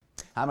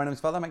Hi, my name is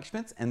Father Mike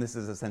Schmitz, and this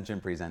is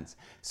Ascension Presents.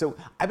 So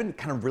I've been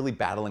kind of really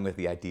battling with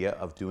the idea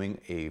of doing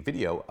a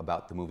video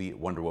about the movie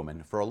Wonder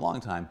Woman for a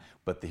long time,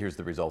 but here's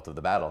the result of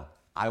the battle.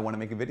 I want to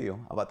make a video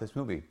about this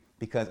movie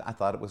because I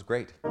thought it was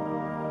great.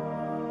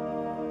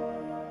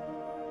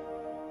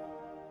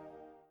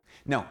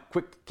 Now,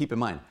 keep in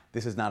mind,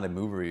 this is not a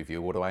movie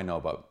review. What do I know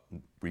about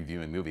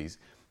reviewing movies?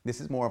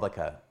 This is more of like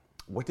a,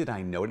 what did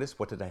I notice?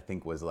 What did I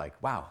think was like,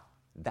 wow,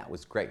 that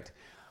was great.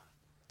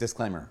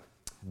 Disclaimer,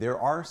 there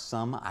are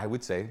some, I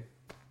would say,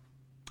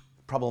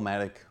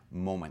 problematic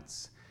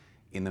moments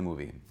in the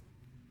movie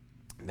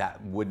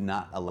that would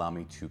not allow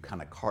me to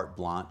kind of carte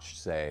blanche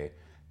say,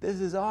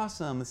 this is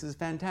awesome, this is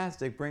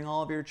fantastic, bring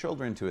all of your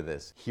children to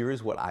this. Here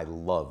is what I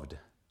loved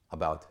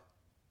about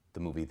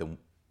the movie, The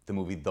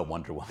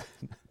Wonder Woman,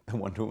 the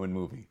Wonder Woman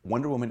movie.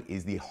 Wonder Woman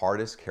is the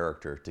hardest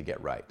character to get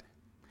right.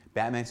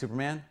 Batman,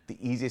 Superman, the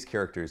easiest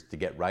characters to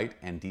get right,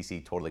 and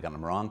DC totally got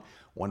them wrong.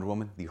 Wonder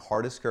Woman, the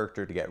hardest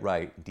character to get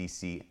right,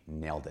 DC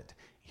nailed it.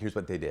 Here's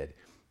what they did.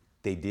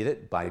 They did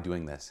it by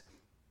doing this.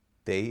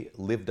 They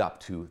lived up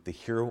to the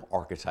hero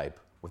archetype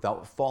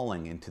without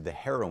falling into the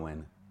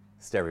heroine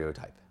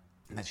stereotype.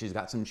 And that she's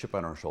got some chip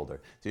on her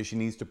shoulder, so she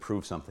needs to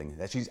prove something,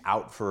 that she's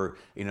out for,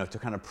 to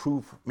kind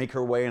of make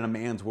her way in a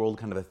man's world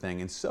kind of a thing.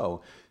 And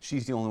so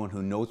she's the only one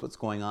who knows what's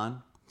going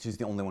on. She's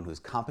the only one who's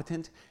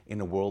competent in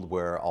a world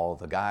where all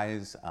the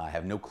guys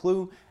have no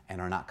clue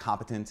and are not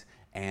competent,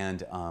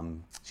 and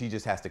she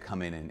just has to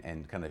come in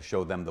and kind of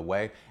show them the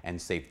way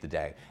and save the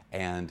day.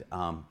 And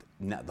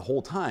the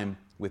whole time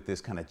with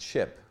this kind of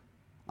chip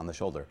on the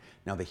shoulder.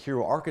 Now the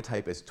hero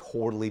archetype is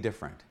totally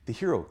different. The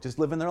hero just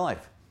living their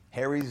life.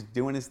 Harry's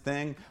doing his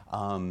thing,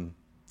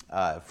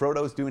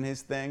 Frodo's doing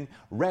his thing.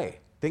 Rey,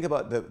 think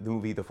about the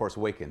movie The Force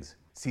Awakens,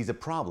 sees a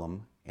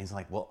problem and is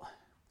like, well,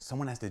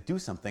 someone has to do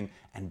something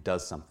and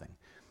does something.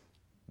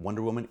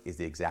 Wonder Woman is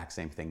the exact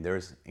same thing.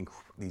 There's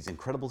these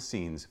incredible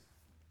scenes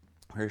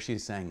where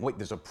she's saying, wait,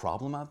 there's a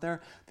problem out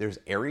there? There's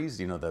Ares,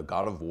 the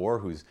god of war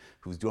who's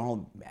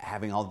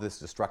having all this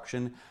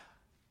destruction.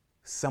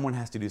 Someone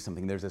has to do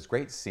something. There's this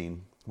great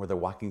scene where they're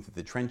walking through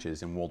the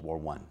trenches in World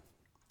War I.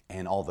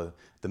 And all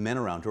the men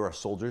around her are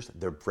soldiers.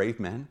 They're brave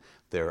men,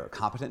 they're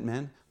competent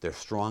men, they're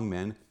strong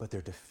men, but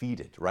they're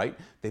defeated, right?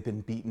 They've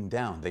been beaten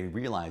down. They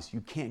realize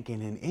you can't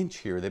gain an inch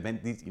here.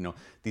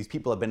 These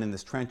people have been in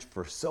this trench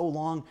for so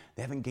long,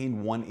 they haven't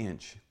gained 1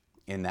 inch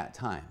in that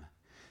time.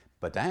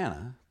 But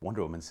Diana,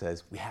 Wonder Woman,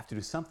 says, we have to do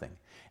something.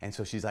 And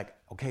so she's like,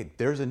 okay,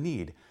 there's a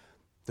need.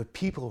 The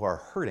people who are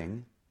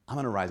hurting, I'm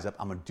gonna rise up,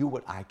 I'm gonna do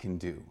what I can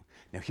do.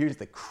 Now here's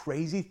the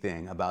crazy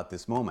thing about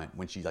this moment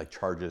when she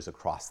charges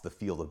across the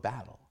field of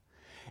battle.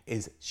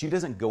 Is she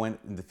doesn't go in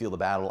the field of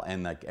battle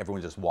and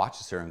everyone just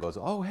watches her and goes,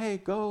 oh, hey,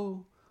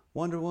 go,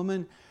 Wonder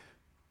Woman.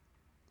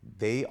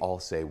 They all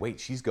say, wait,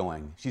 she's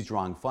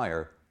drawing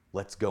fire,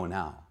 let's go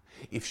now.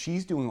 If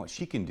she's doing what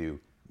she can do,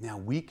 now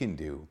we can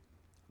do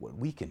what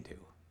we can do.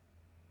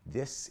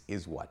 This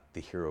is what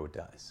the hero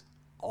does,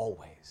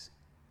 always.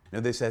 Now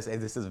this is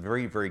a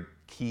very, very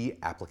key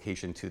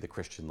application to the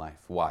Christian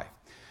life. Why?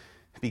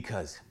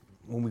 Because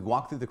when we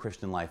walk through the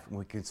Christian life,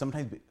 we can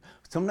sometimes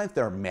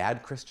there are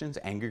mad Christians,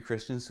 angry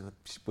Christians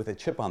with a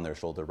chip on their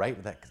shoulder, right?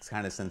 With that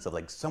kind of sense of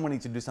someone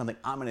needs to do something,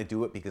 I'm going to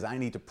do it because I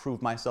need to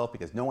prove myself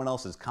because no one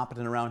else is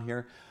competent around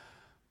here.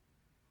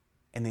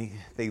 And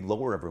they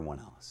lower everyone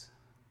else.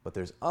 But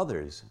there's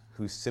others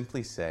who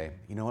simply say,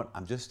 you know what,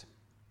 I'm just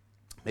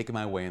making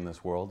my way in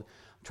this world,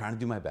 I'm trying to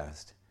do my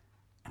best,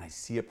 and I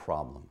see a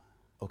problem.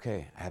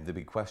 Okay, I have the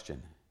big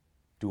question.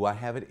 Do I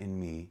have it in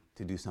me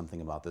to do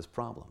something about this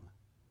problem?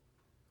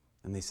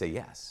 And they say,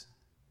 yes.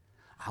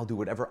 I'll do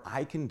whatever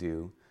I can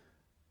do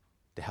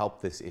to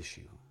help this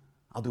issue.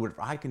 I'll do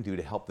whatever I can do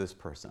to help this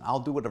person.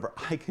 I'll do whatever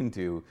I can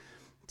do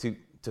to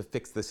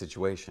fix the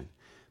situation.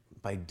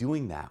 By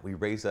doing that, we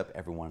raise up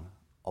everyone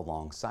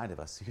alongside of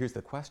us. So here's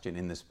the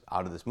question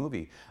out of this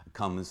movie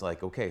comes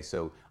okay,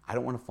 so I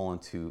don't want to fall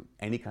into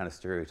any kind of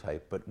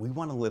stereotype, but we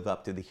want to live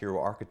up to the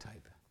hero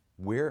archetype.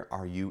 Where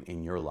are you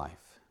in your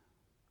life?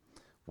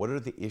 What are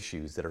the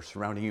issues that are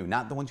surrounding you?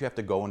 Not the ones you have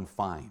to go and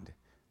find,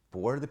 but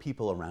what are the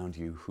people around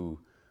you who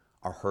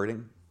are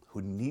hurting,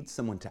 who need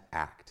someone to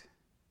act?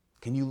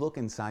 Can you look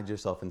inside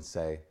yourself and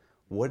say,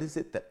 what is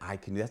it that I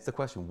can do? That's the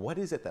question. What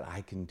is it that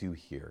I can do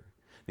here?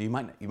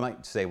 Now you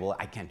might say, well,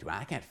 I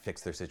can't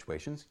fix their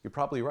situations. You're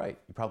probably right.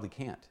 You probably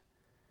can't.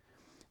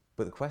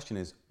 But the question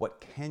is,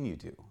 what can you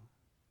do?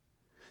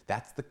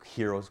 That's the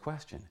hero's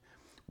question.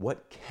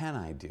 What can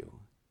I do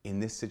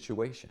in this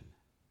situation?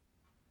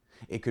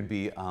 It could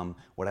be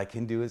what I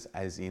can do is,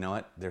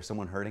 there's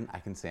someone hurting, I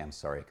can say I'm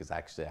sorry because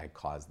actually I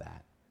caused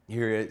that.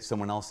 Here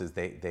someone else is,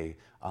 they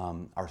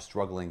are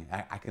struggling,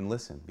 I can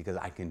listen because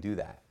I can do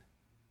that.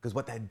 Because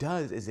what that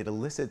does is it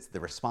elicits the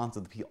response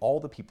of all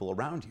the people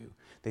around you.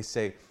 They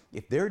say,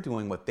 if they're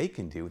doing what they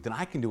can do, then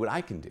I can do what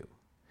I can do.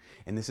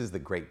 And this is the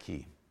great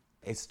key.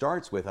 It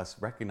starts with us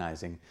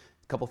recognizing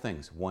a couple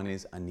things. One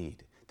is a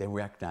need. then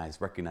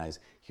recognize,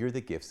 here are the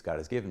gifts God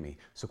has given me.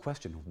 So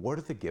question, what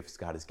are the gifts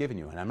God has given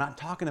you? And I'm not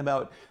talking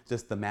about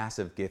just the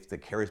massive gifts, the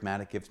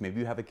charismatic gifts. Maybe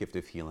you have a gift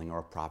of healing or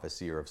of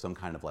prophecy or of some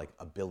kind of like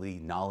ability,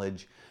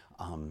 knowledge,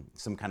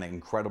 some kind of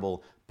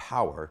incredible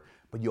power.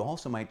 But you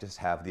also might just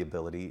have the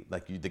ability,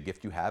 the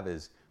gift you have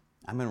is,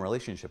 I'm in a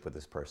relationship with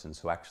this person,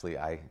 so actually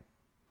I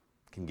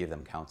can give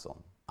them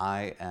counsel.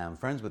 I am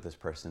friends with this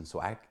person, so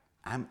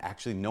I'm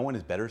actually, no one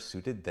is better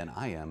suited than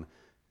I am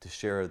to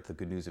share the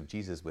good news of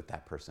Jesus with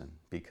that person,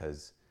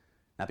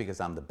 not because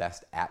I'm the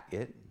best at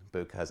it,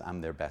 but because I'm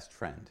their best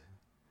friend.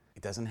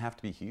 It doesn't have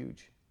to be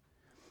huge.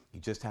 You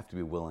just have to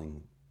be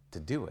willing to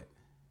do it.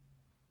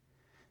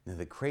 Now,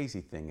 the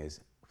crazy thing is,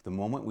 the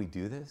moment we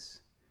do this,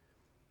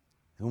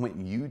 the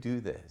moment you do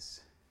this,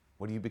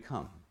 what do you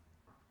become?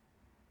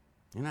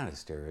 You're not a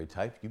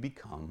stereotype. You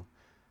become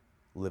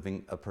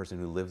a person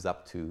who lives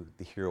up to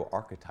the hero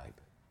archetype.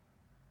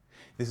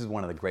 This is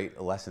one of the great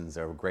lessons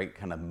or great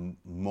kind of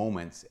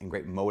moments and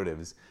great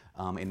motives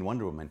in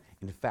Wonder Woman.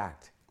 In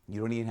fact, you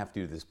don't even have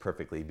to do this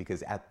perfectly,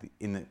 because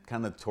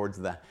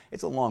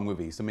it's a long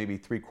movie, so maybe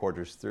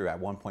 3/4 through, at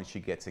one point she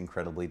gets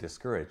incredibly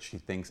discouraged. She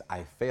thinks,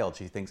 I failed.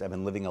 She thinks I've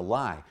been living a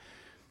lie.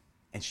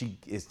 And she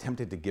is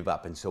tempted to give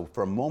up. And so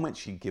for a moment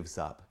she gives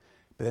up.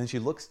 But then she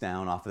looks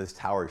down off of this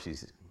tower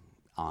she's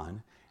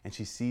on, and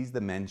she sees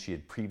the men she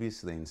had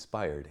previously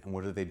inspired. And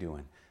what are they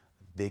doing?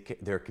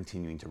 They're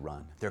continuing to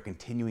run. They're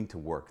continuing to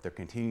work. They're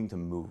continuing to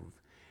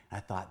move. And I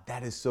thought,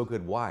 that is so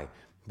good. Why?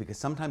 Because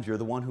sometimes you're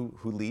the one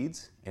who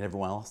leads and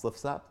everyone else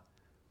lifts up.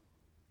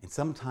 And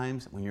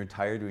sometimes when you're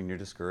tired and you're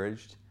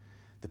discouraged,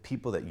 the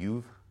people that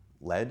you've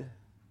led,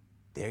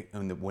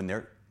 when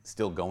they're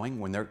still going,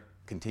 when they're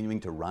continuing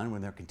to run,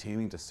 when they're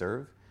continuing to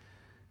serve,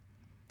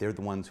 they're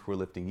the ones who are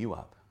lifting you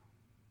up.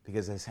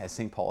 Because as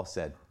St. Paul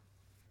said,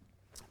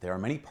 there are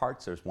many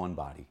parts, there's one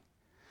body.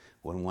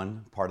 When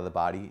one part of the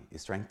body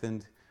is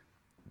strengthened,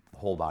 the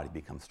whole body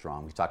becomes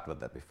strong. We talked about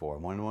that before.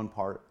 When one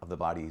part of the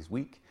body is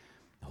weak,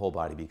 the whole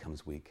body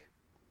becomes weak.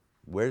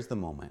 Where's the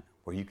moment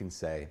where you can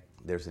say,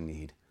 there's a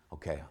need,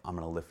 okay, I'm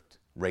going to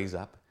raise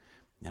up,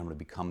 and I'm going to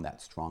become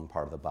that strong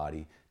part of the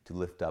body to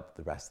lift up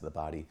the rest of the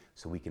body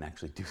so we can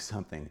actually do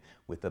something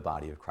with the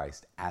body of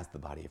Christ as the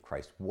body of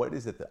Christ. What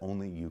is it that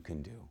only you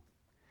can do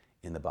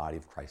in the body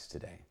of Christ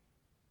today?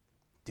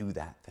 Do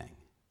that thing.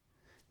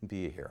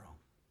 Be a hero.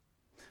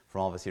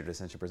 From all of us here at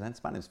Ascension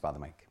Presents, my name is Father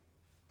Mike.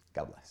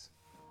 God bless.